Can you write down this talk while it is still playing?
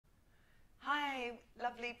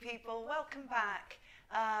Lovely people, welcome back.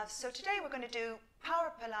 So today we're going to do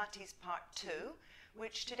Power Pilates Part 2,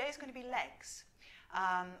 which today is going to be legs.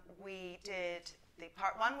 We did the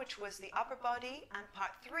Part 1, which was the upper body, and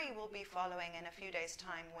Part 3 will be following in a few days'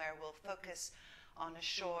 time, where we'll focus on a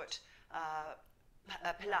short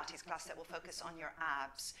Pilates class that will focus on your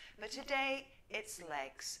abs. But today it's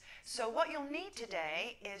legs. So what you'll need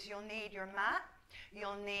today is you'll need your mat,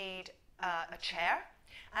 you'll need a chair,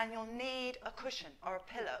 and you'll need a cushion or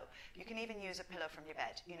a pillow. You can even use a pillow from your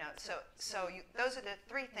bed, you know. Those are the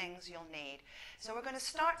three things you'll need. So we're going to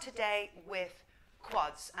start today with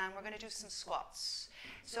quads, and we're going to do some squats.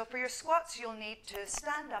 So for your squats, you'll need to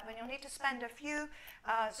stand up, and you'll need to spend a few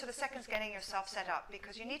sort of seconds getting yourself set up,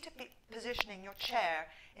 because you need to be positioning your chair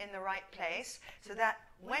in the right place so that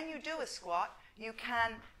when you do a squat, you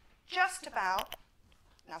can just about,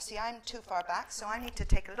 now see, I'm too far back, so I need to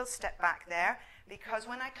take a little step back there, because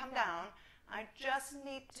when I come down, I just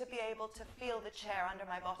need to be able to feel the chair under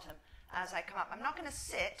my bottom as I come up. I'm not going to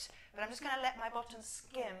sit, but I'm just going to let my bottom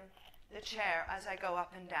skim the chair as I go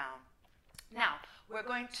up and down. Now, we're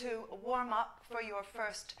going to warm up for your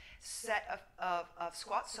first set of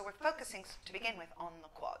squats, so we're focusing to begin with on the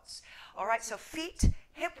quads. All right, so feet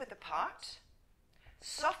hip-width apart,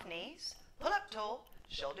 soft knees, pull up tall,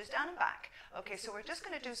 shoulders down and back. Okay, so we're just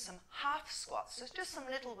going to do some half squats, so just some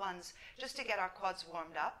little ones just to get our quads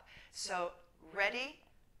warmed up. So ready,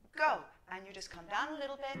 go. And you just come down a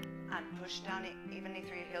little bit and push down evenly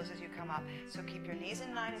through your heels as you come up. So keep your knees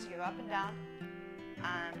in line as you go up and down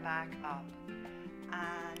and back up.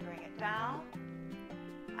 And bring it down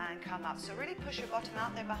and come up. So really push your bottom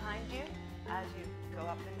out there behind you as you go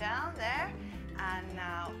up and down there. And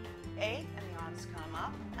now 8, and the arms come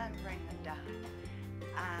up and bring them down.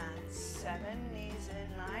 And 7, knees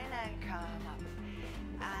in line and come up.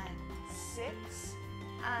 And 6,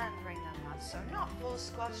 and bring them up. So not full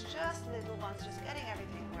squats, just little ones, just getting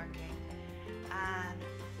everything working. And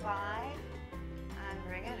 5, and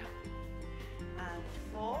bring it up. And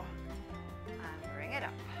 4, and bring it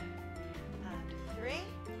up. And 3,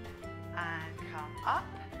 and come up.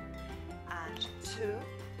 And 2,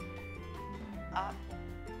 up.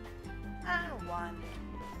 And 1.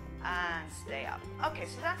 And stay up. Okay,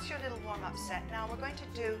 so that's your little warm-up set. Now we're going to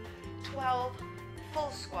do 12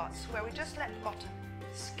 full squats where we just let the bottom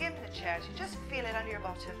skim the chairs. You just feel it under your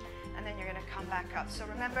bottom, and then you're going to come back up. So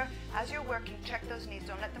remember, as you're working, check those knees.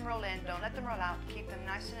 Don't let them roll in, don't let them roll out. Keep them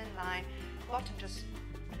nice and in line. Bottom just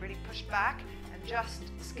really pushed back and just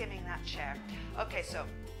skimming that chair. Okay, so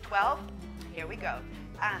 12, here we go.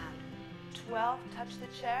 And 12, touch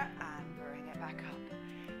the chair and bring it back up.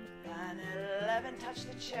 And 11, touch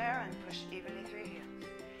the chair and push evenly through your heels.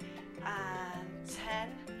 And 10,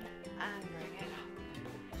 and bring it up.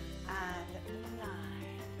 And 9,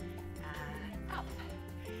 and up.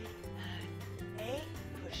 And 8,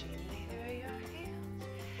 push evenly through your heels.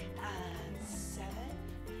 And 7,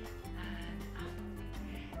 and up.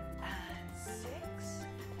 And 6,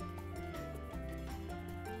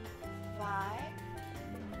 5,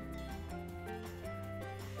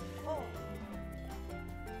 4,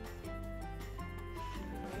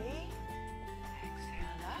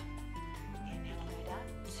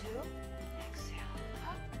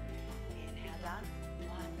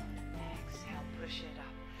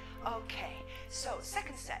 okay, so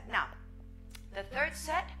second set. Now, the third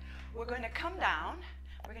set, we're going to come down.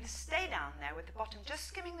 We're going to stay down there with the bottom just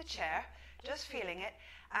skimming the chair, just feeling it.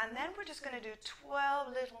 And then we're just going to do 12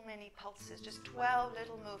 little mini pulses, just 12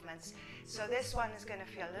 little movements. So this one is going to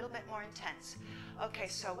feel a little bit more intense. Okay,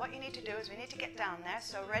 so what you need to do is we need to get down there.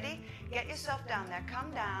 So ready? Get yourself down there.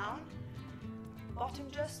 Come down. Bottom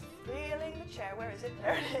just feeling the chair. Where is it?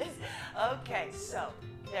 There it is. Okay, so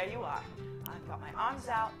there you are. I've got my arms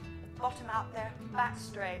out, bottom out there, back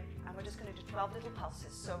straight, and we're just going to do 12 little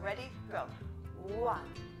pulses. So ready, go. 1,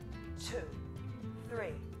 2, 3,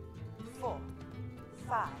 4,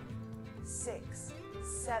 5, 6,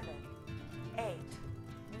 7, 8,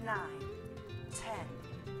 9, 10,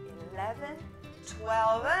 11,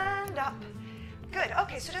 12, and up. Good.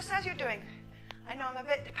 Okay, so just as you're doing, I know I'm a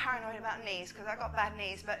bit paranoid about knees because I've got bad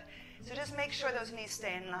knees, but so just make sure those knees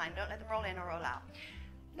stay in line. Don't let them roll in or roll out.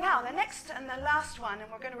 Now, the next and the last one, and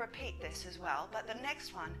we're going to repeat this as well, but the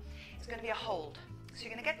next one is going to be a hold. So you're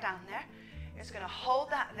going to get down there. You're just going to hold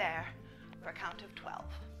that there for a count of 12.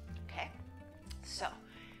 Okay? So,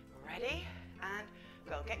 ready? And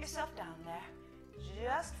go. Get yourself down there.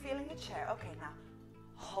 Just feeling the chair. Okay, now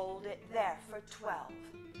hold it there for 12,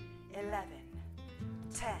 11,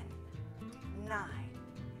 10, 9,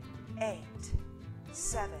 8,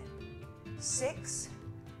 7, 6,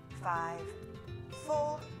 5,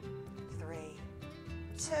 4, 3,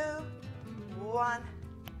 2, 1,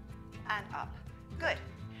 and up. Good.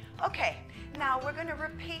 Okay, now we're going to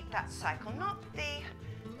repeat that cycle, not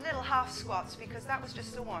the little half squats because that was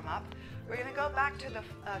just a warm-up. We're going to go back to the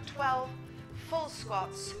 12 full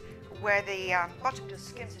squats where the bottom just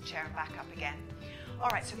skims the chair and back up again. All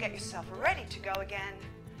right, so get yourself ready to go again.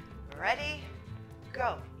 Ready,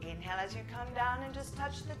 go. Inhale as you come down and just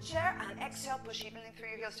touch the chair, and exhale, push evenly through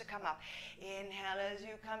your heels to come up. Inhale as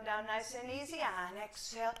you come down nice and easy, and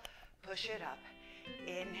exhale, push it up.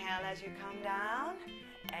 Inhale as you come down,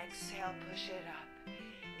 exhale, push it up.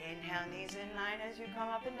 Inhale, knees in line as you come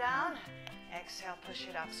up and down. Exhale, push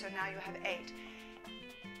it up. So now you have 8.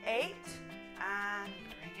 8, and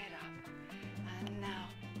bring it up. And now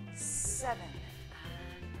 7,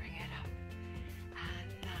 and bring it up.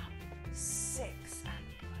 And now 6, and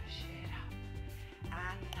push it up.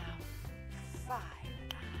 And now 5,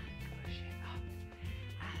 and push it up.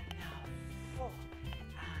 And now 4,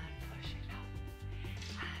 and push it up.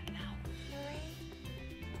 And now 3,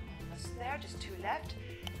 almost there, just 2 left.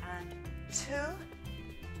 And 2,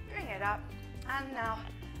 bring it up. And now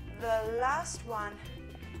the last one,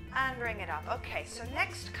 and bring it up. Okay, so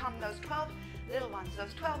next come those 12 little ones,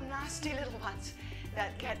 those 12 nasty little ones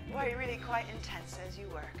that get really quite intense as you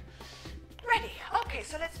work. Ready? Okay,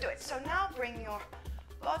 so let's do it. So now bring your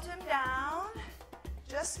bottom down,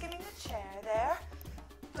 just skimming the chair there.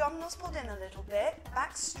 Abdominals pulled in a little bit,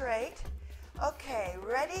 back straight. Okay,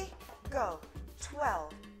 ready? Go.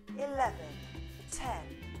 12, 11, 10,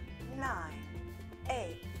 9,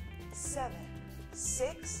 8, 7,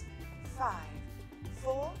 6, 5,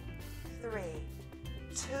 4, 3,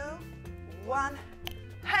 2, 1.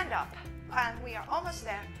 Hand up. And we are almost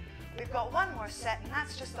there. We've got one more set, and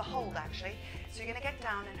that's just the hold, actually. So you're going to get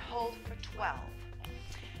down and hold for 12.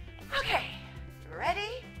 Okay,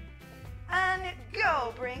 ready? And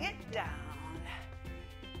go. Bring it down.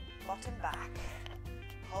 Bottom back.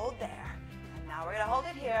 Hold there. And now we're going to hold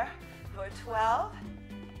it here for 12,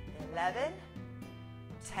 11,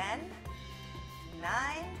 10, 9,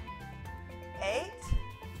 8,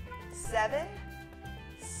 7,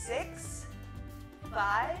 6,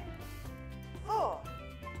 5, 4,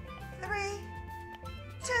 3,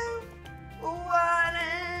 2, 1,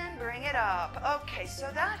 and bring it up. Okay,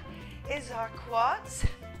 so that is our quads.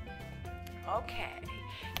 Okay,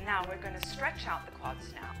 now we're going to stretch out the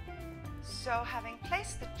quads now. So having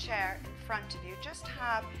placed the chair in front of you, just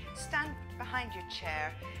stand behind your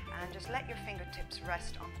chair and just let your fingertips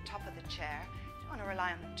rest on the top of the chair. You don't want to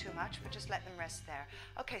rely on them too much, but just let them rest there.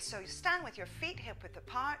 Okay, so you stand with your feet hip-width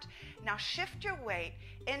apart. Now shift your weight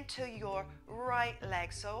into your right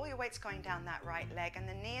leg. So all your weight's going down that right leg and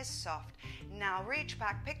the knee is soft. Now reach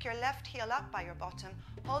back, pick your left heel up by your bottom,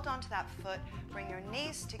 hold on to that foot, bring your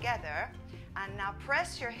knees together, and now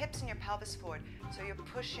press your hips and your pelvis forward. So you're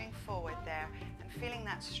pushing forward there and feeling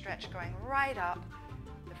that stretch going right up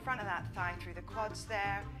the front of that thigh through the quads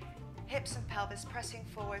there. Hips and pelvis pressing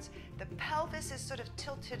forwards. The pelvis is sort of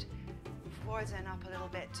tilted forwards and up a little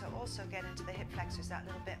bit to also get into the hip flexors that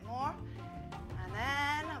little bit more. And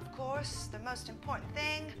then, of course, the most important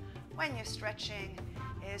thing when you're stretching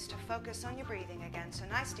is to focus on your breathing again. So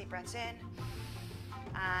nice deep breaths in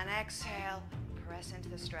and exhale. Press into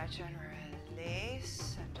the stretch and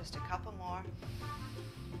release. And just a couple more.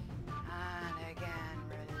 And again,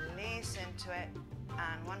 release into it.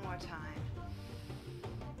 And one more time.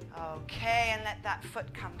 Okay, and let that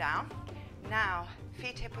foot come down. Now,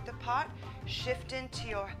 feet hip-width apart. Shift into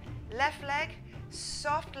your left leg.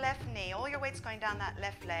 Soft left knee. All your weight's going down that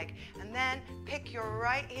left leg. And then pick your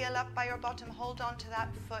right heel up by your bottom. Hold on to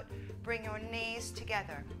that foot. Bring your knees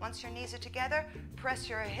together. Once your knees are together, press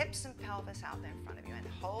your hips and pelvis out there in front of you and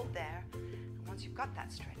hold there. And once you've got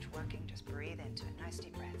that stretch working, just breathe into it. Nice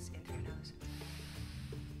deep breaths in through your nose.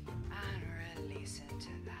 And release into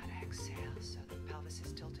that exhale. So the pelvis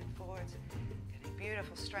is tilted forwards. Getting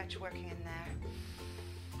beautiful stretch working in there.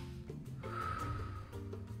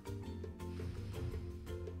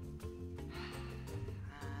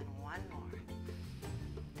 And one more.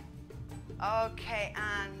 Okay,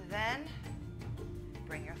 and then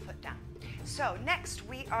bring your foot down. So next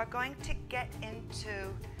we are going to get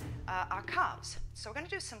into our calves. So we're going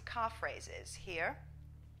to do some calf raises here.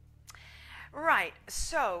 Right,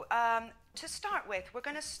 so to start with, we're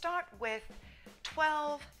going to start with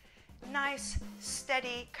 12 nice,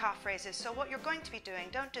 steady calf raises. So what you're going to be doing,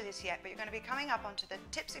 don't do this yet, but you're going to be coming up onto the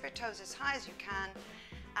tips of your toes as high as you can,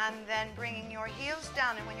 and then bringing your heels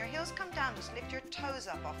down. And when your heels come down, just lift your toes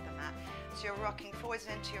up off the mat. So you're rocking forwards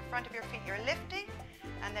into your front of your feet. You're lifting,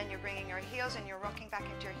 and then you're bringing your heels, and you're rocking back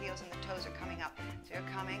into your heels, and the toes are coming up. So you're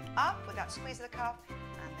coming up with that squeeze of the calf,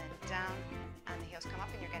 and then down, and the heels come up,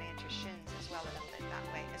 and you're getting into your shins as well, a little bit that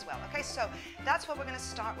way as well. Okay, so that's what we're going to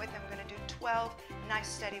start with, and we're going to do 12 nice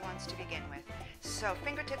steady ones to begin with. So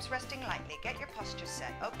fingertips resting lightly. Get your posture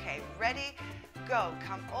set. Okay, ready, go.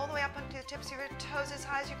 Come all the way up onto the tips of your toes as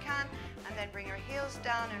high as you can, and then bring your heels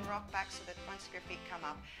down and rock back so that the fronts of your feet come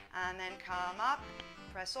up. And then come up,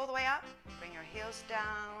 press all the way up, bring your heels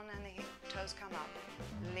down and the toes come up.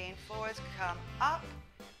 Lean forwards, come up,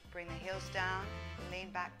 bring the heels down, lean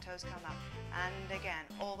back, toes come up. And again,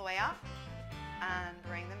 all the way up and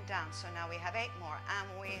bring them down. So now we have 8 more,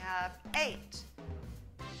 and we have 8.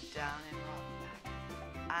 Down and rock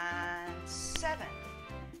back. And 7.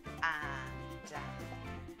 And down.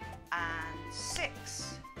 And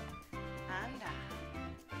 6. And down.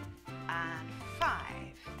 And 5.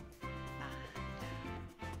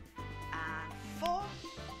 And 4.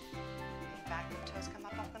 Lean back, the toes come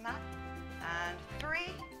up off the mat. And 3.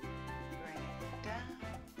 Bring it down.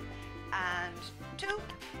 And 2.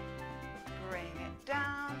 Bring it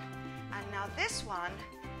down. And now this one,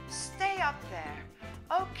 stay up there.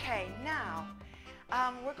 Okay, now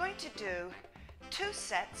we're going to do 2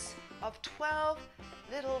 sets of 12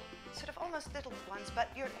 little, sort of almost little ones, but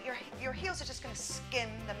your heels are just going to skim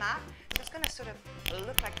the mat. So it's going to sort of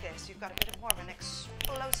look like this. You've got a bit more of an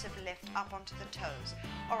explosive lift up onto the toes.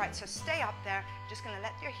 All right, so stay up there. Just going to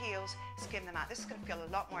let your heels skim the mat. This is going to feel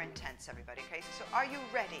a lot more intense, everybody. Okay, so are you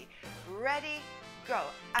ready? Ready, go.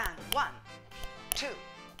 And 1, 2,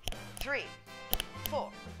 3,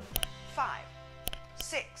 4, 5,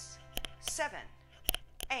 6, 7,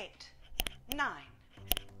 8, 9,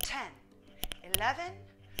 10, 11,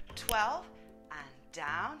 12, and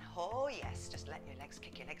down. Oh yes, just let your legs,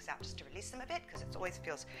 kick your legs out just to release them a bit, because it always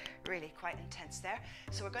feels really quite intense there.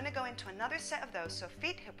 So we're going to go into another set of those. So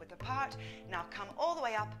feet hip width apart. Now come all the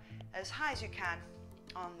way up as high as you can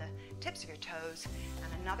on the tips of your toes,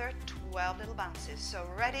 and another 12 little bounces. So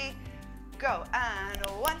ready, go. And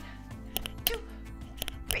 1, 2,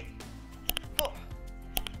 3, 4,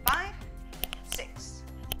 5, 6,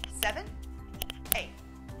 7, 8,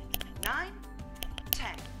 9,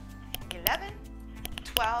 10, 11,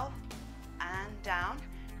 12, and down.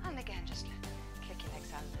 And again, just kick your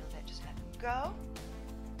legs out a little bit, just let them go.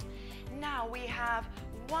 Now we have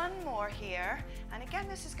one more here, and again,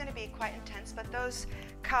 this is going to be quite intense, but those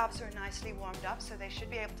calves are nicely warmed up, so they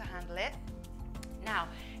should be able to handle it. Now,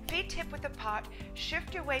 feet hip width apart,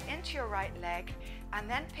 shift your weight into your right leg, and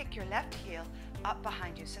then pick your left heel up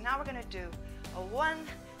behind you. So now we're going to do a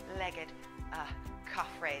one-legged cuff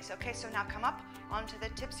raise. Okay, so now come up onto the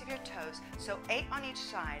tips of your toes. So 8 on each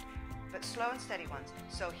side, but slow and steady ones.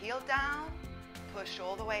 So heel down, push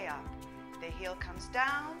all the way up. The heel comes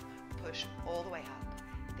down, push all the way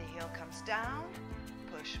up. The heel comes down,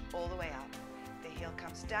 push all the way up. The heel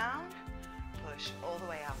comes down, push all the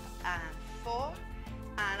way up. And 4,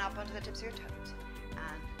 and up onto the tips of your toes.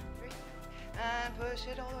 And 3, and push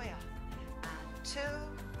it all the way up. And 2,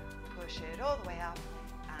 push it all the way up.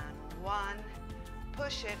 And 1,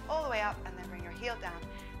 push it all the way up, and then bring your heel down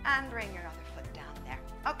and bring your other foot down there.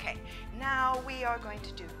 Okay, now we are going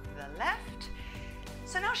to do the left.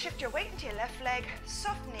 So now shift your weight into your left leg,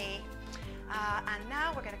 soft knee, and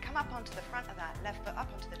now we're going to come up onto the front of that left foot, up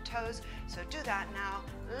onto the toes. So do that now,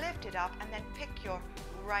 lift it up, and then pick your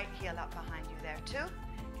right heel up behind you there too.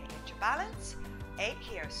 Okay, get your balance. 8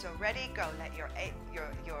 here, so ready, go. Let your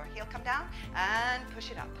heel come down and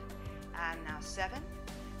push it up. And now 7,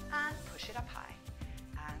 and push it up high.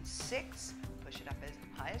 And 6, push it up as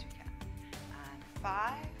high as you can. And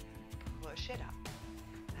 5, push it up.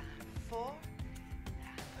 And 4,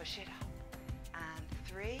 and push it up. And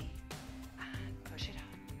 3, and push it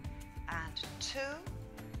up. And 2,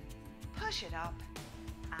 push it up.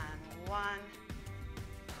 And 1,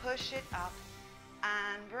 push it up.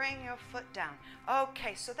 And bring your foot down.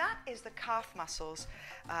 Okay, so that is the calf muscles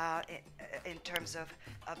in terms of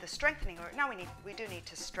the strengthening. Now we do need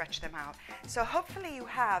to stretch them out. So hopefully you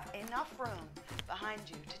have enough room behind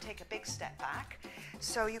you to take a big step back.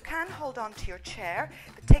 So you can hold on to your chair,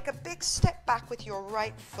 but take a big step back with your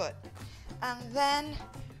right foot. And then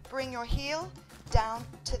bring your heel down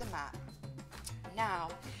to the mat. Now,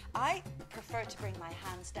 I prefer to bring my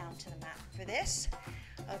hands down to the mat for this.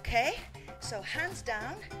 Okay, so hands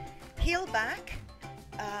down, heel back,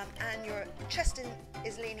 and your chest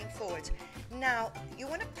is leaning forwards. Now, you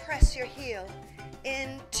want to press your heel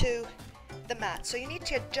into the mat. So you need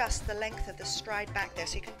to adjust the length of the stride back there,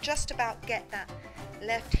 so you can just about get that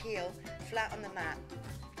left heel flat on the mat.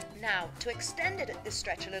 Now, to extend it at this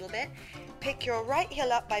stretch a little bit, pick your right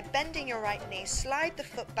heel up by bending your right knee, slide the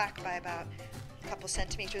foot back by about a couple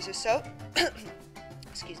centimeters or so,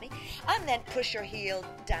 excuse me, and then push your heel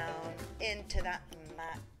down into that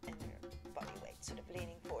mat and your body weight sort of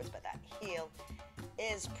leaning forwards, but that heel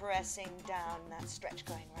is pressing down, that stretch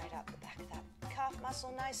going right up the back of that calf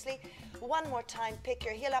muscle nicely. One more time, pick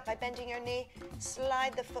your heel up by bending your knee,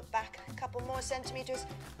 slide the foot back a couple more centimeters,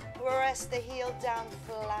 press the heel down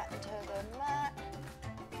flat to the mat,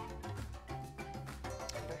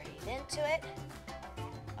 breathe into it.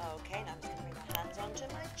 Okay, now I'm just going to bring my hands onto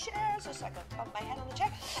my chair so I can bump my head on the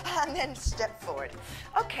chair and then step forward.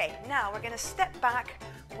 Okay, now we're going to step back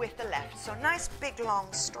with the left. So nice big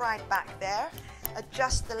long stride back there.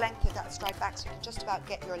 Adjust the length of that stride back so you can just about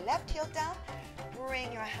get your left heel down.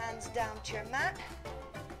 Bring your hands down to your mat.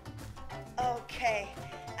 Okay,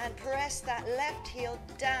 and press that left heel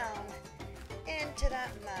down into that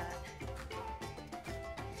mat.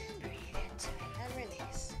 Breathe into it and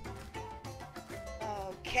release.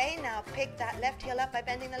 Okay, now pick that left heel up by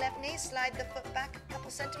bending the left knee. Slide the foot back a couple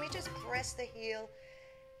centimeters. Press the heel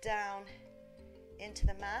down into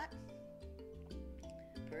the mat.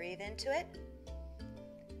 Breathe into it.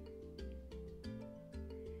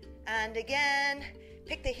 And again,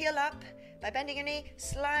 pick the heel up by bending your knee,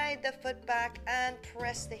 slide the foot back and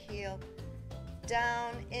press the heel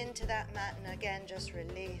down into that mat. And again, just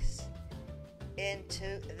release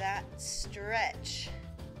into that stretch.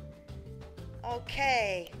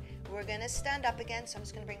 Okay, we're going to stand up again. So I'm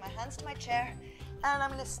just going to bring my hands to my chair and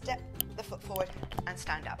I'm going to step the foot forward and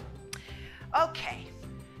stand up. Okay,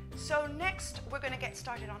 so next we're going to get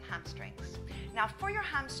started on hamstrings. Now for your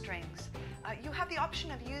hamstrings, you have the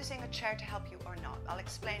option of using a chair to help you or not. I'll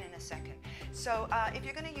explain in a second. So if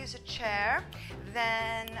you're going to use a chair,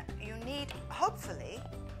 then you need, hopefully,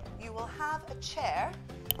 you will have a chair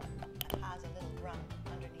that has a little rung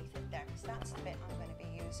underneath it there, because that's the bit I'm going to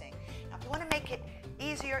be using. Now if you want to make it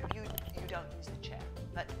easier, you don't use the chair.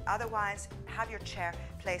 But otherwise, have your chair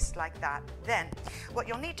placed like that. Then what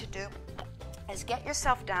you'll need to do is get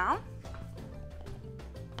yourself down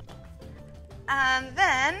and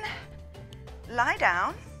then lie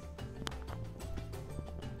down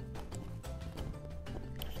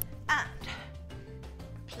and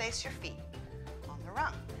place your feet on the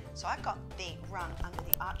rung. So I've got the rung under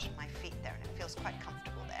the arch of my feet there and it feels quite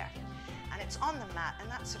comfortable there. And it's on the mat and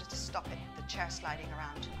that's sort of to stop it, the chair sliding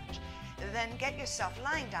around too much. Then get yourself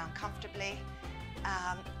lying down comfortably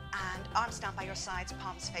and arms down by your sides,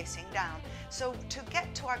 palms facing down. So to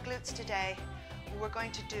get to our glutes today, we're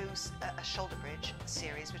going to do a shoulder bridge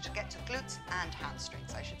series, which will get to glutes and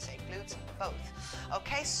hamstrings, I should say, glutes both.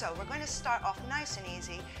 Okay, so we're going to start off nice and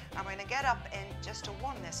easy, and we're going to get up and just to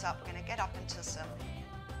warm this up, we're going to get up into some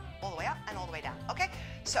all the way up and all the way down. Okay,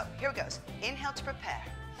 so here it goes. Inhale to prepare.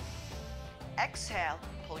 Exhale,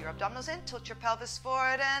 pull your abdominals in, tilt your pelvis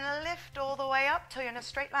forward and lift all the way up till you're in a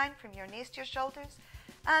straight line from your knees to your shoulders.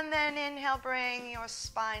 And then inhale, bring your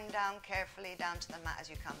spine down carefully down to the mat as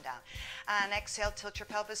you come down. And exhale, tilt your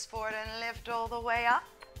pelvis forward and lift all the way up.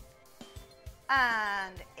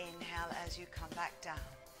 And inhale as you come back down.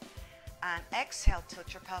 And exhale,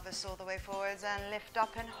 tilt your pelvis all the way forwards and lift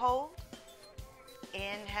up and hold.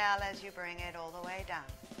 Inhale as you bring it all the way down.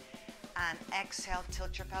 And exhale,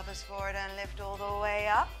 tilt your pelvis forward and lift all the way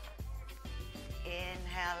up.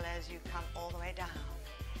 Inhale as you come all the way down.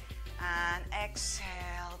 And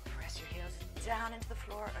exhale, press your heels down into the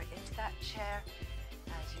floor or into that chair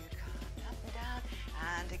as you come up and down.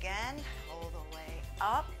 And again, all the way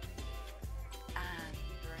up and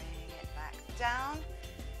bring it back down.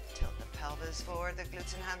 Tilt the pelvis forward, the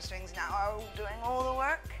glutes and hamstrings now are doing all the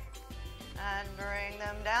work. And bring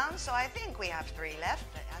them down. So I think we have 3 left,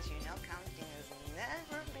 but as you know, counting has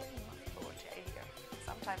never been my forte here.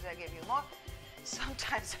 Sometimes I give you more,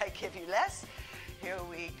 sometimes I give you less. Here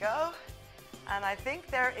we go. And I think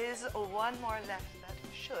there is 1 more left that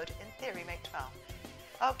should, in theory, make 12.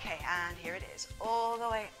 Okay, and here it is. All the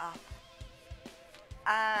way up.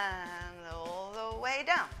 And all the way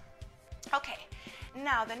down. Okay,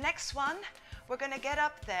 now the next one, we're going to get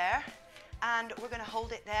up there and we're going to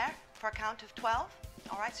hold it there for a count of 12.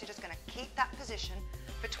 All right, so you're just going to keep that position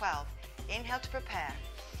for 12. Inhale to prepare.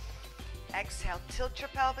 Exhale, tilt your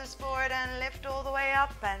pelvis forward and lift all the way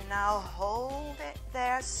up and now hold it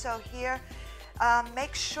there. So here,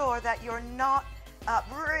 make sure that you're not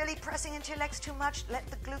really pressing into your legs too much. Let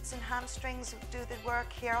the glutes and hamstrings do the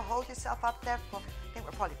work here. Hold yourself up there for, I think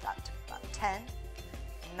we're probably about 10,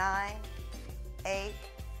 9, 8,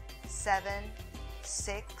 7,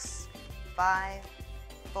 6, 5,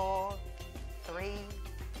 4, 3,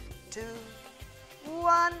 2,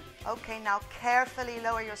 1. Okay, now carefully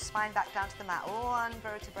lower your spine back down to the mat. 1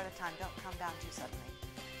 vertebra at a time. Don't come down too suddenly.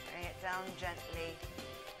 Bring it down gently.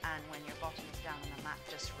 And when your bottom is down on the mat,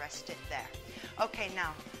 just rest it there. Okay,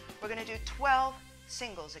 now we're going to do 12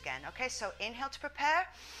 singles again. Okay, so inhale to prepare.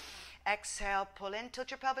 Exhale, pull in, tilt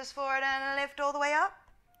your pelvis forward and lift all the way up.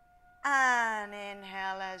 And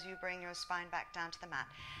inhale as you bring your spine back down to the mat.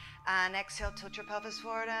 And exhale, tilt your pelvis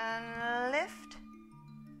forward and lift.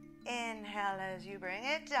 Inhale as you bring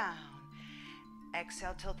it down.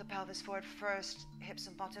 Exhale, tilt the pelvis forward first. Hips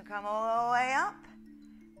and bottom come all the way up.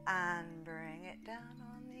 And bring it down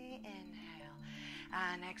on the inhale.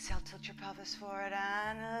 And exhale, tilt your pelvis forward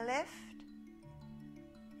and lift.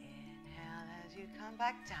 Inhale as you come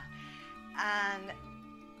back down. And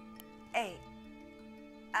 8.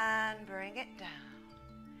 And bring it down.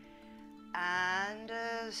 And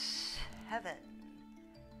 7.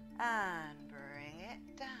 And bring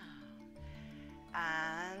it down.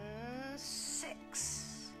 And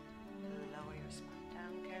 6. Lower your spine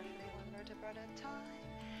down carefully, one vertebra at a time.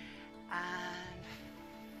 And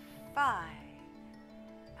 5.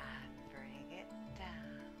 And bring it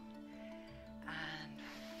down. And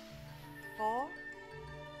 4.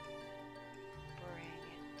 Bring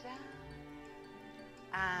it down.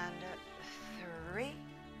 And 3.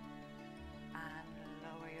 And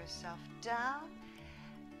lower yourself down.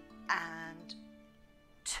 And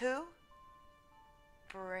 2.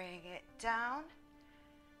 Bring it down.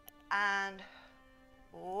 And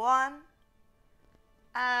 1.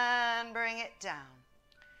 And bring it down.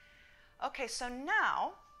 Okay, so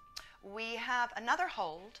now we have another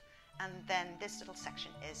hold, and then this little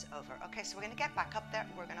section is over. Okay, so we're going to get back up there.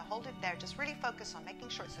 We're going to hold it there. Just really focus on making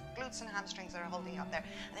sure it's the glutes and hamstrings that are holding you up there.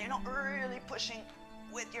 And you're not really pushing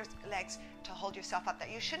with your legs to hold yourself up there.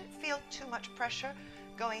 You shouldn't feel too much pressure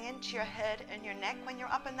going into your head and your neck when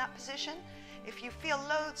you're up in that position. If you feel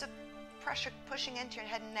loads of pressure pushing into your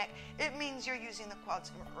head and neck, it means you're using the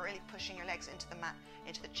quads and really pushing your legs into the mat,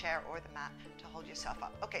 into the chair or the mat to hold yourself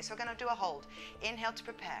up. Okay, so we're going to do a hold. Inhale to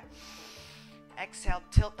prepare. Exhale,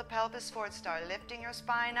 tilt the pelvis forward, start lifting your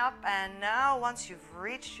spine up, and now once you've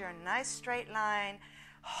reached your nice straight line,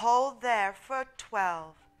 hold there for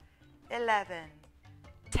 12, 11,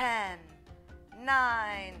 10,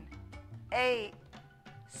 9, 8,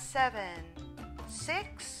 7,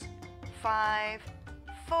 6, 5,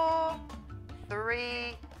 4,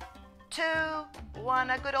 3, 2, 1.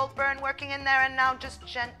 A good old burn working in there, and now just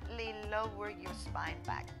gently lower your spine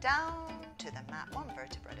back down to the mat, one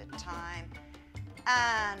vertebra at a time,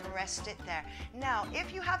 and rest it there. Now,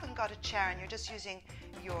 if you haven't got a chair and you're just using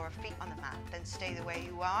your feet on the mat, then stay the way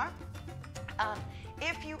you are.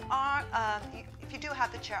 If you do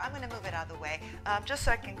have the chair, I'm going to move it out of the way, just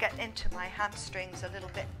so I can get into my hamstrings a little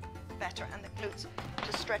bit better and the glutes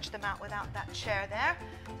to stretch them out without that chair there.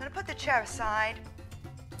 I'm going to put the chair aside.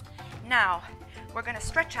 Now, we're going to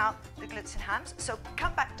stretch out the glutes and hams. So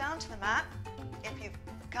come back down to the mat if you've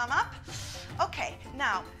come up. Okay,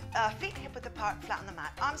 now feet hip width apart, flat on the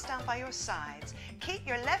mat, arms down by your sides. Keep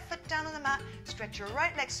your left foot down on the mat, stretch your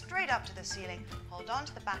right leg straight up to the ceiling. Hold on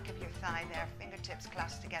to the back of your thigh there, fingertips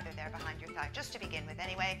clasped together there behind your thigh, just to begin with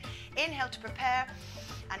anyway. Inhale to prepare,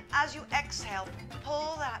 and as you exhale,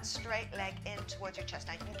 pull that straight leg in towards your chest.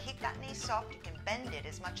 Now you can keep that knee soft, you can bend it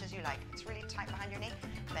as much as you like. If it's really tight behind your knee,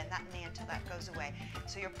 bend that knee until that goes away.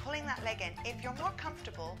 So you're pulling that leg in. If you're more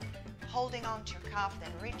comfortable holding on to your calf,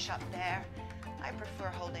 then reach up there. I prefer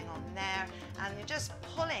holding on there, and you're just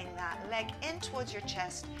pulling that leg in towards your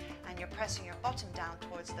chest, and you're pressing your bottom down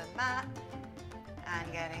towards the mat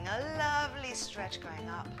and getting a lovely stretch going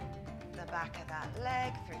up the back of that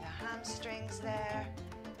leg through the hamstrings there.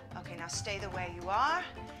 Okay, now stay the way you are.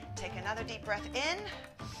 Take another deep breath in,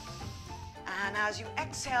 and as you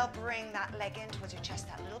exhale, bring that leg in towards your chest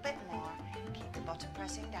that little bit more. Keep the bottom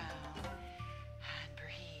pressing down.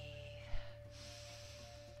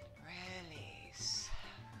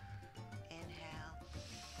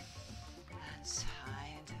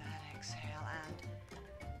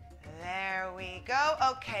 There we go.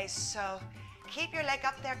 Okay, so keep your leg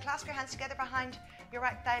up there. Clasp your hands together behind your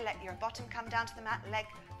right thigh. Let your bottom come down to the mat. Leg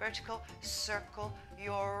vertical. Circle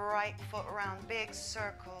your right foot around. Big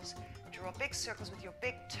circles. Draw big circles with your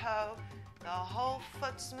big toe. The whole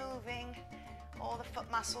foot's moving. All the foot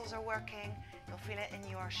muscles are working. You'll feel it in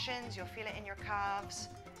your shins. You'll feel it in your calves.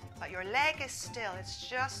 But your leg is still. It's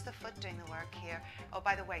just the foot doing the work here. Oh,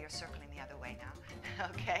 by the way, you're circling the other way now.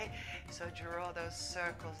 Okay, so draw those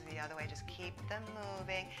circles the other way. Just keep them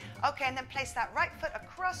moving. Okay, and then place that right foot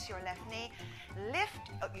across your left knee.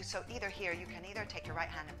 Lift. So either here, you can either take your right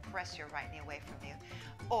hand and press your right knee away from you,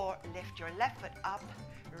 or lift your left foot up,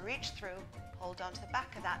 reach through, hold on to the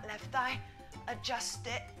back of that left thigh, adjust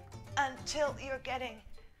it until you're getting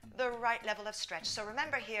the right level of stretch. So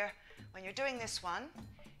remember here, when you're doing this one,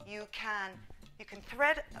 you can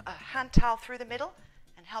thread a hand towel through the middle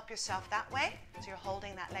and help yourself that way. So you're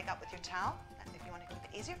holding that leg up with your towel, if you want to keep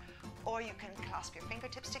it easier. Or you can clasp your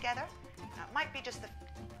fingertips together. Now, it might be just the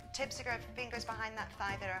tips of your fingers behind that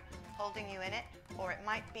thigh that are holding you in it, or it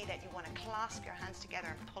might be that you want to clasp your hands together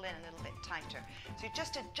and pull in a little bit tighter. So you're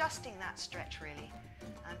just adjusting that stretch really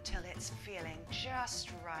until it's feeling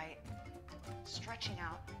just right. Stretching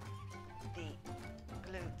out the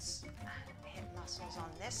glutes and hip muscles on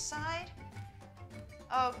this side.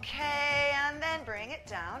 Okay, and then bring it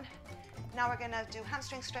down. Now we're going to do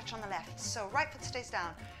hamstring stretch on the left. So right foot stays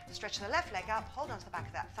down. Stretch the left leg up, hold on to the back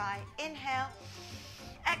of that thigh. Inhale,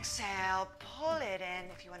 exhale, pull it in.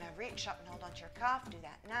 If you want to reach up and hold on to your calf, do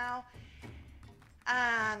that now.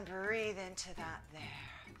 And breathe into that there.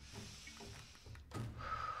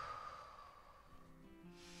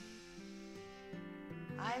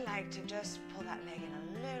 I like to just pull that leg in a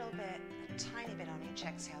little bit, a tiny bit on each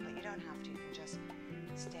exhale, but you don't have to. You can just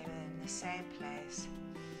stay within the same place.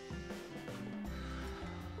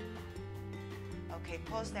 Okay,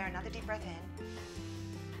 pause there, another deep breath in.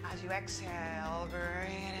 As you exhale,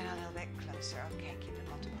 bring it in a little bit closer. Okay, keep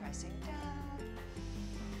the bottom pressing down.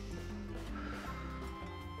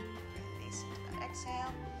 Release into that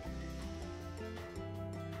exhale.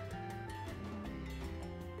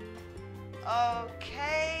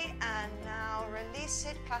 Okay, and now release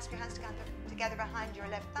it. Clasp your hands together behind your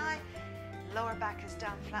left thigh. Lower back is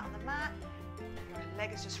down flat on the mat. Your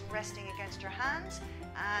leg is just resting against your hands.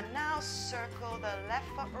 And now circle the left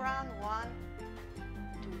foot around. 1,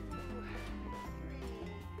 2, 3,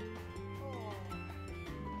 4,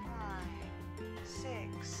 5,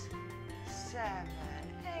 6, 7,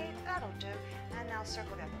 8. That'll do. And now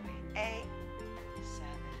circle the other way. 8, 7,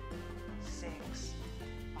 6,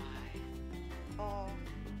 5, 4,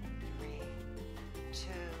 3, 2,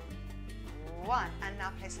 1. And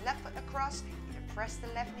now place the left foot across. Either press the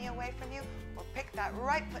left knee away from you or pick that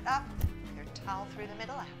right foot up. Your towel through the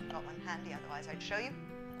middle. I haven't got one handy, otherwise I'd show you.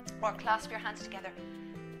 Or clasp your hands together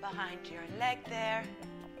behind your leg there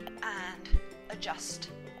and adjust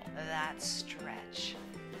that stretch.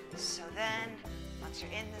 So then, once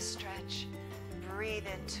you're in the stretch, breathe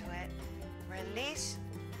into it. Release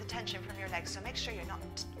the tension from your legs. So make sure you're not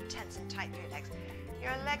tense and tight through your legs.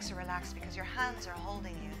 Your legs are relaxed because your hands are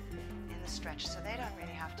holding you in the stretch, so they don't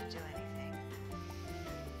really have to do anything.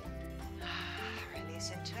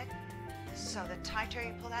 Release into it. So the tighter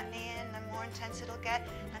you pull that knee in, the more intense it'll get.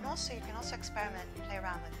 And also, you can also experiment and play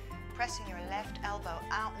around with pressing your left elbow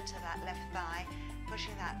out into that left thigh,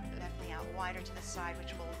 pushing that left knee out wider to the side,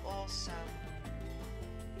 which will also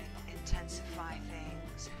intensify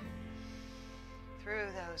things through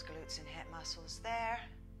those glutes and hip muscles there.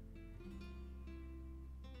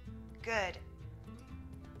 Good.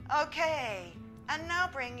 Okay, and now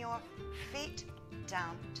bring your feet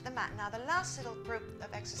down to the mat. Now the last little group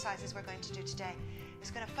of exercises we're going to do today is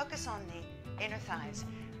going to focus on the inner thighs.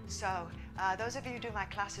 So those of you who do my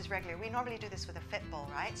classes regularly, we normally do this with a fit ball,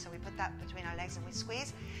 right? So we put that between our legs and we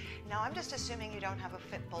squeeze. Now I'm just assuming you don't have a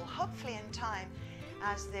fit ball. Hopefully in time,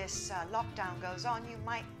 as this lockdown goes on, you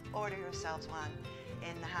might order yourselves one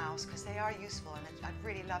in the house because they are useful, and I'd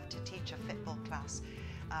really love to teach a fit ball class.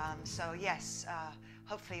 So yes,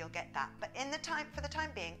 hopefully you'll get that. But for the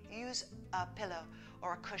time being, use a pillow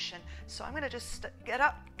or a cushion. So I'm going to just get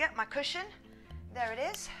up, get my cushion. There it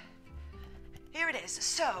is. Here it is.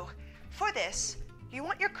 So for this, you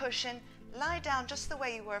want your cushion, lie down just the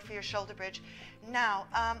way you were for your shoulder bridge. Now,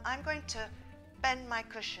 I'm going to bend my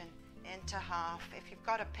cushion into half. If you've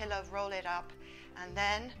got a pillow, roll it up and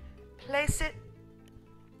then place it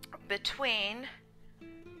between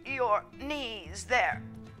your knees there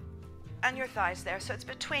and your thighs there, so it's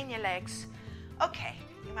between your legs. Okay,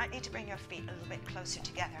 you might need to bring your feet a little bit closer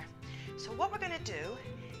together. So what we're going to do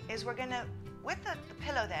is we're going to, with the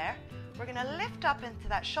pillow there, we're going to lift up into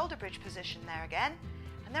that shoulder bridge position there again,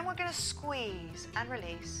 and then we're going to squeeze and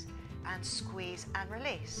release and squeeze and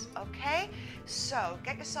release. Okay, so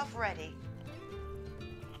get yourself ready.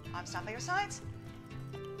 Arms down by your sides,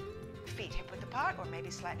 feet hip width apart or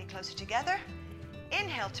maybe slightly closer together.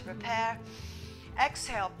 Inhale to prepare.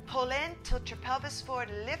 Exhale, pull in, tilt your pelvis forward,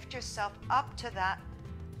 lift yourself up to that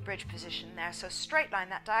bridge position there. So straight line,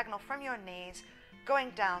 that diagonal from your knees, going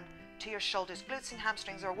down to your shoulders. Glutes and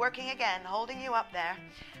hamstrings are working again, holding you up there.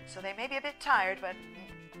 So they may be a bit tired, but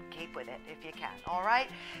keep with it if you can, all right?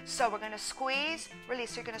 So we're going to squeeze, release.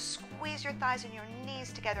 So you're going to squeeze your thighs and your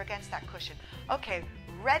knees together against that cushion. Okay,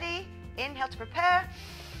 ready? Inhale to prepare.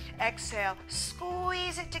 Exhale,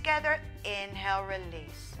 squeeze it together. Inhale,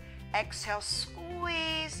 release. Exhale,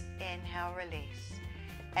 squeeze. Inhale, release.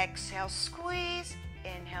 Exhale, squeeze.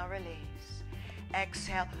 inhale, release.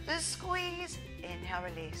 Exhale, squeeze, inhale,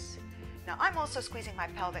 release. Now I'm also squeezing my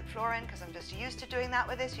pelvic floor in because I'm just used to doing that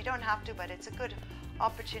with this. You don't have to, but it's a good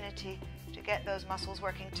opportunity to get those muscles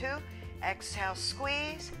working too. Exhale,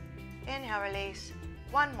 squeeze, inhale, release.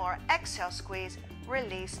 One more, exhale, squeeze,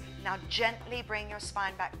 release. Now gently bring your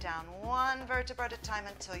spine back down, one vertebra at a time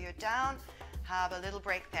until you're down. Have a little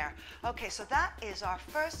break there. Okay, so that is our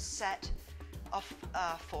first set of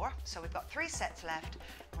 4. So we've got 3 sets left.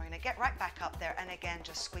 We're going to get right back up there and again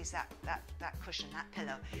just squeeze that cushion, that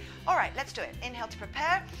pillow. All right, let's do it. Inhale to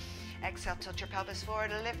prepare. Exhale, tilt your pelvis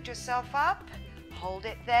forward, lift yourself up. Hold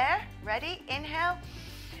it there. Ready? Inhale.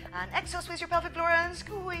 And exhale, squeeze your pelvic floor and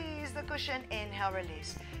squeeze the cushion. Inhale,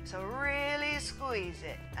 release. So really squeeze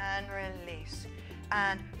it and release.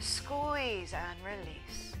 And squeeze and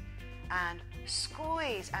release. And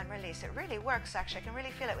squeeze and release. It really works actually. I can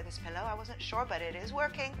really feel it with this pillow. I wasn't sure, but it is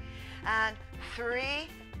working. And 3,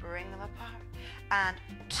 bring them apart. And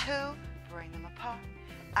 2, bring them apart.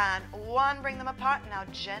 And 1, bring them apart. Now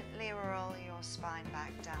gently roll your spine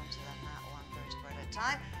back down to the mat, 1 vertebra at a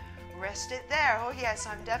time. Rest it there. Oh yes,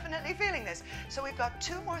 I'm definitely feeling this. So we've got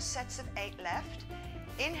 2 more sets of 8 left.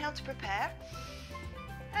 Inhale to prepare.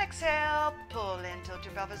 Exhale, pull in, tilt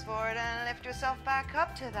your pelvis forward and lift yourself back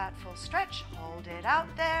up to that full stretch. Hold it out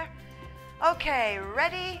there. Okay,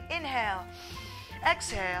 ready? Inhale.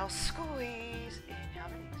 Exhale, squeeze. Inhale,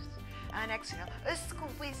 release. And exhale,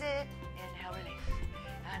 squeeze it. Inhale, release.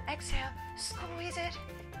 And exhale, squeeze it.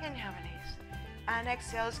 Inhale, release. And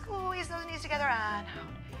exhale, squeeze those knees together and out.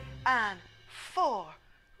 And 4,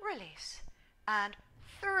 release. And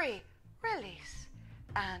 3, release.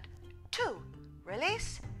 And 2,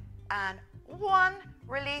 release. And 1,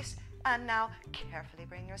 release. And now carefully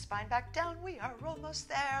bring your spine back down. We are almost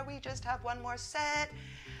there. We just have 1 more set.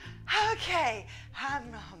 Okay,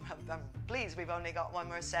 I'm pleased we've only got 1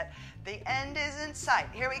 more set. The end is in sight.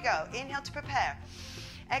 Here we go. Inhale to prepare.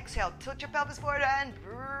 Exhale, tilt your pelvis forward and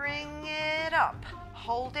bring it up.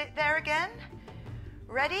 Hold it there again.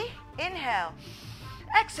 Ready? Inhale.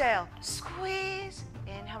 Exhale, squeeze.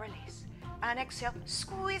 Inhale, release. And exhale,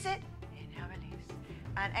 squeeze it. Inhale, release.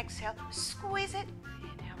 And exhale, squeeze it.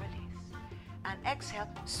 Inhale, release. And exhale,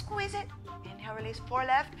 squeeze it. Inhale, release. 4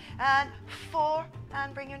 left. And 4.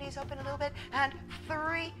 And bring your knees open a little bit. And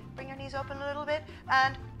 3. Bring your knees open a little bit.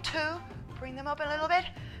 And 2. Bring them open a little bit.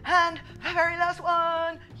 And the very last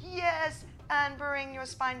one. Yes. And bring your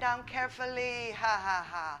spine down carefully. Ha, ha,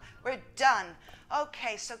 ha. We're done.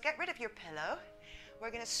 Okay, so get rid of your pillow.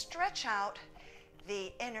 We're going to stretch out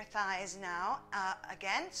the inner thighs now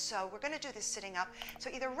again. So we're going to do this sitting up. So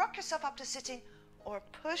either rock yourself up to sitting or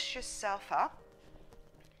push yourself up.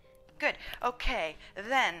 Good. Okay,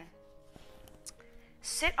 then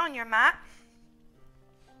sit on your mat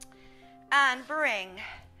and bring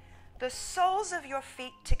the soles of your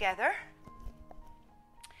feet together.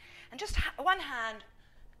 And just one hand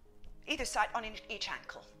either side on each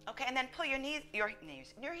ankle. Okay, and then pull your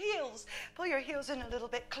heels. Pull your heels in a little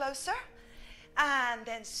bit closer. And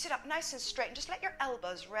then sit up nice and straight and just let your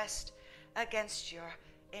elbows rest against your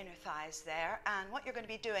inner thighs there. And what you're going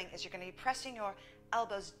to be doing is you're going to be pressing your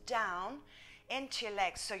elbows down into your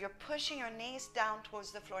legs. So you're pushing your knees down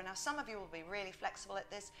towards the floor. Now some of you will be really flexible at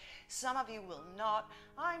this. Some of you will not.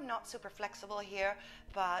 I'm not super flexible here,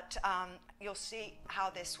 but you'll see how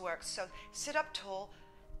this works. So sit up tall.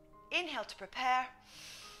 Inhale to prepare.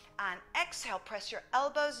 And exhale, press your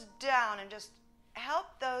elbows down and just help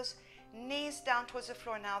those knees down towards the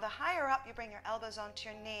floor. Now the higher up you bring your elbows onto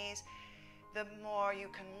your knees, the more you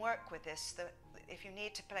can work with this. If you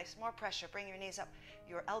need to place more pressure, bring your knees up,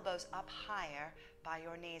 your elbows up higher by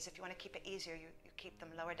your knees. If you want to keep it easier, you keep them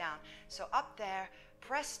lower down. So up there,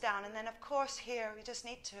 press down, and then of course here we just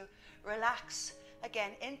need to relax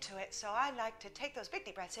again into it. So I like to take those big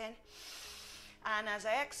deep breaths in, and as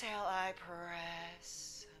I exhale, I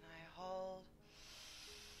press and I hold,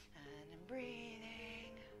 and I'm breathing.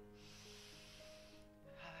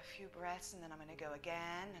 Have a few breaths, and then I'm going to go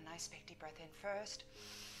again. A nice big deep breath in first.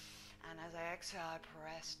 And as I exhale, I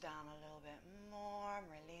press down a little bit more,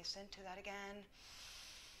 release into that again.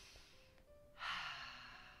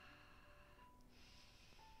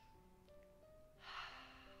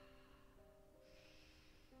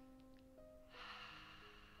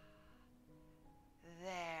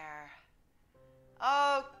 There.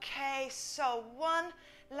 Okay, so one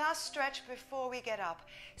last stretch before we get up.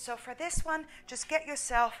 So for this one, just get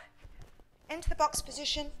yourself into the box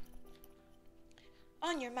position.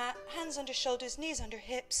 On your mat, hands under shoulders, knees under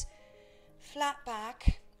hips, flat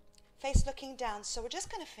back, face looking down. So we're just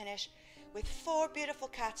going to finish with 4 beautiful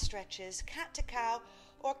cat stretches. Cat to cow,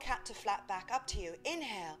 or cat to flat back, up to you.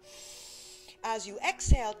 Inhale. As you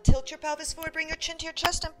exhale, tilt your pelvis forward, bring your chin to your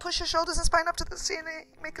chest and push your shoulders and spine up to the ceiling.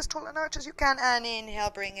 Make as tall an arch as you can. And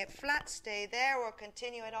inhale, bring it flat, stay there, or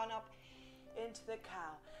continue it on up into the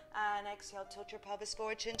cow. And exhale, tilt your pelvis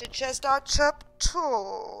forward, chin to chest, arch up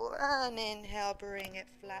tall. And inhale, bring it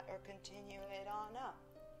flat, or continue it on up.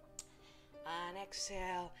 And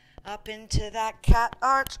exhale, up into that cat,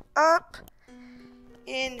 arch up.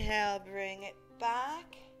 Inhale, bring it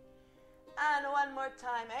back. And one more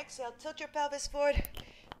time. Exhale, tilt your pelvis forward,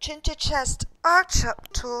 chin to chest, arch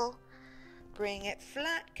up tall. Bring it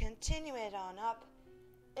flat, continue it on up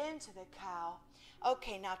into the cow.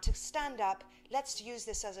 Okay, now to stand up, let's use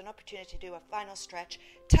this as an opportunity to do a final stretch.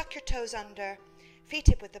 Tuck your toes under, feet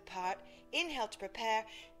hip width apart. Inhale to prepare.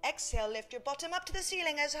 Exhale, lift your bottom up to the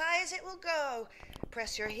ceiling as high as it will go.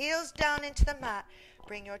 Press your heels down into the mat.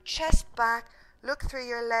 Bring your chest back, look through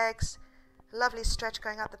your legs. Lovely stretch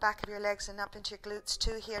going up the back of your legs and up into your glutes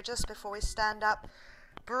too here just before we stand up.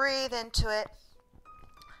 Breathe into it.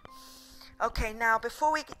 Okay, now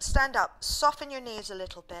before we stand up, soften your knees a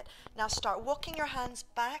little bit. Now start walking your hands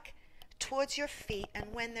back towards your feet,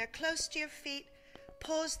 and when they're close to your feet,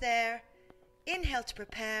 pause there. Inhale to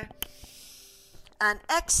prepare. And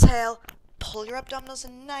exhale, pull your abdominals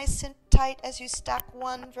in nice and tight as you stack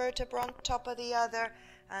one vertebra on top of the other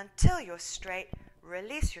until you're straight.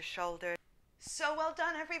 Release your shoulders. So well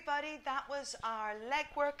done, everybody. That was our leg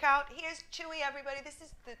workout. Here's Chewy, everybody. He's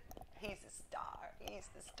the star. He's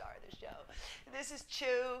the star of the show. This is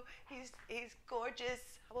Chew. He's gorgeous.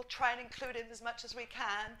 We'll try and include him as much as we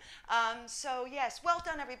can. So yes, well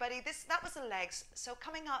done, everybody. That was the legs. So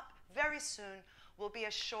coming up very soon will be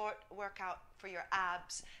a short workout for your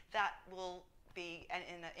abs that will be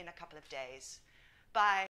in a couple of days. Bye.